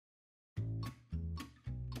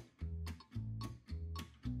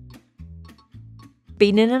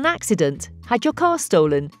Been in an accident? Had your car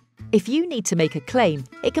stolen? If you need to make a claim,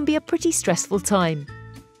 it can be a pretty stressful time.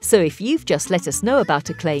 So if you've just let us know about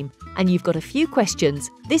a claim and you've got a few questions,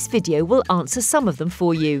 this video will answer some of them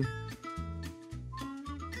for you.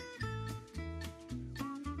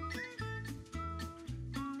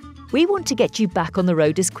 We want to get you back on the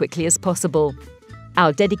road as quickly as possible.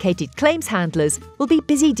 Our dedicated claims handlers will be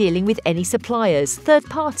busy dealing with any suppliers, third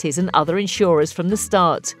parties and other insurers from the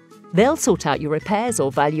start. They'll sort out your repairs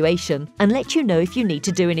or valuation and let you know if you need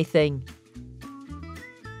to do anything.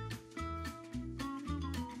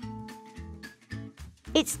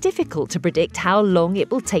 It's difficult to predict how long it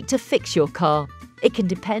will take to fix your car. It can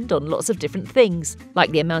depend on lots of different things,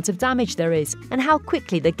 like the amount of damage there is and how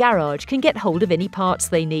quickly the garage can get hold of any parts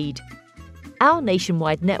they need. Our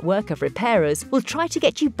nationwide network of repairers will try to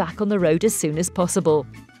get you back on the road as soon as possible.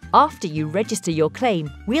 After you register your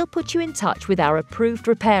claim, we'll put you in touch with our approved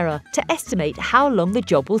repairer to estimate how long the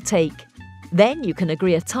job will take. Then you can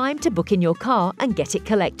agree a time to book in your car and get it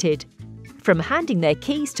collected. From handing their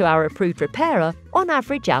keys to our approved repairer, on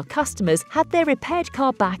average our customers had their repaired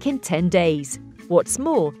car back in 10 days. What's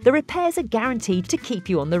more, the repairs are guaranteed to keep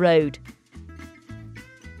you on the road.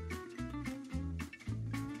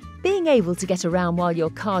 Being able to get around while your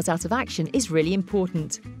car's out of action is really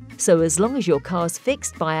important. So as long as your car's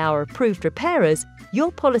fixed by our approved repairers,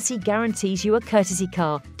 your policy guarantees you a courtesy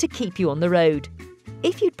car to keep you on the road.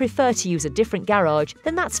 If you'd prefer to use a different garage,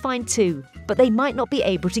 then that's fine too, but they might not be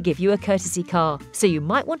able to give you a courtesy car, so you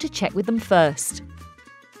might want to check with them first.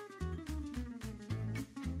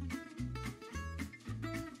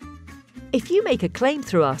 If you make a claim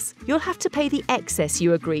through us, you'll have to pay the excess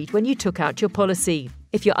you agreed when you took out your policy.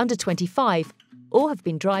 If you're under 25 or have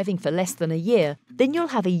been driving for less than a year, then you'll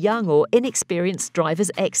have a young or inexperienced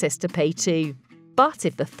driver's excess to pay too. But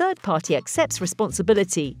if the third party accepts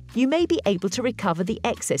responsibility, you may be able to recover the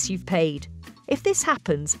excess you've paid. If this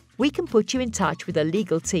happens, we can put you in touch with a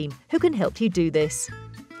legal team who can help you do this.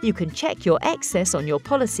 You can check your excess on your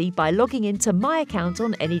policy by logging into My Account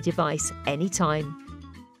on any device, anytime.